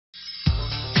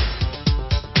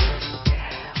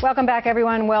Welcome back,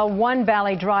 everyone. Well, one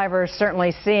Valley driver is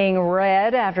certainly seeing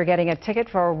red after getting a ticket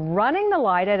for running the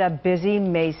light at a busy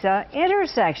Mesa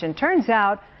intersection. Turns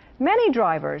out many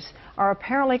drivers are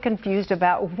apparently confused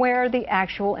about where the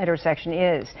actual intersection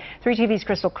is. 3TV's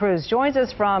Crystal Cruz joins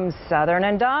us from Southern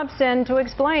and Dobson to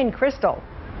explain. Crystal.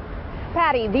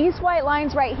 Patty, these white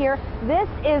lines right here, this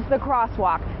is the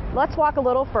crosswalk. Let's walk a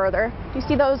little further. Do you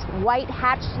see those white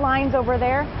hatched lines over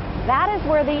there? That is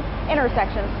where the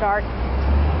intersection starts.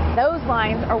 Those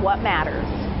lines are what matters.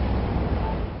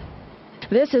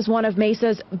 This is one of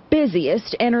Mesa's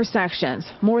busiest intersections.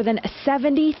 More than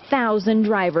 70,000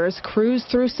 drivers cruise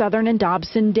through Southern and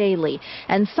Dobson daily,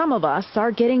 and some of us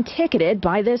are getting ticketed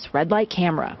by this red light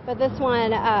camera. But this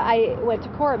one, I went to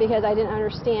court because I didn't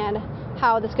understand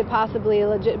how this could possibly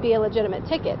be a legitimate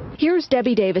ticket. Here's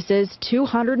Debbie Davis's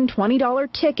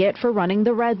 $220 ticket for running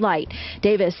the red light.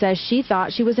 Davis says she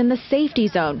thought she was in the safety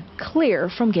zone, clear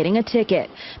from getting a ticket.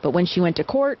 But when she went to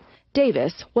court,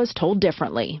 Davis was told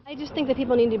differently. I just think that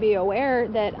people need to be aware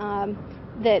that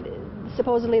that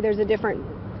supposedly there's a different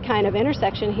kind of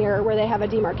intersection here where they have a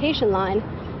demarcation line,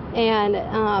 and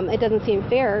it doesn't seem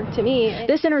fair to me.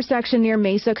 This intersection near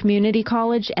Mesa Community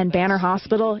College and Banner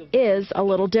Hospital is a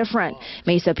little different.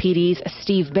 Mesa PD's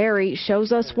Steve Berry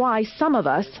shows us why some of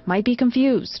us might be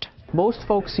confused. Most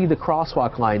folks see the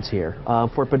crosswalk lines here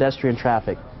for pedestrian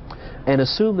traffic and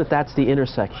assume that that's the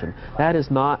intersection. That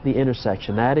is not the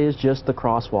intersection. That is just the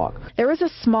crosswalk. There is a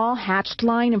small hatched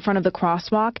line in front of the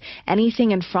crosswalk.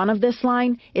 Anything in front of this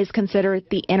line is considered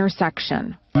the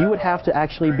intersection. You would have to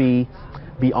actually be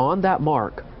beyond that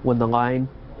mark when the line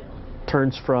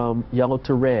turns from yellow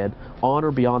to red, on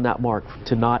or beyond that mark,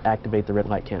 to not activate the red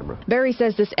light camera. Barry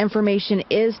says this information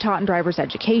is taught in driver's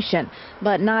education,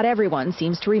 but not everyone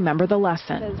seems to remember the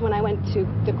lesson. Because when I went to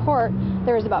the court,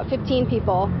 there was about 15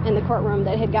 people in the courtroom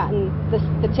that had gotten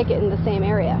the ticket in the same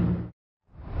area.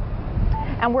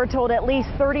 And we're told at least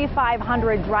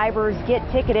 3,500 drivers get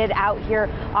ticketed out here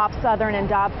off Southern and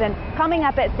Dobson. Coming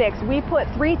up at 6, we put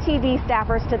 3TV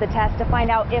staffers to the test to find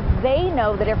out if they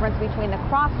know the difference between the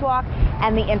crosswalk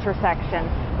and the intersection.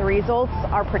 The results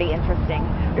are pretty interesting.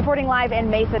 Reporting live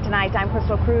in Mesa tonight, I'm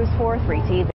Crystal Cruz for 3TV.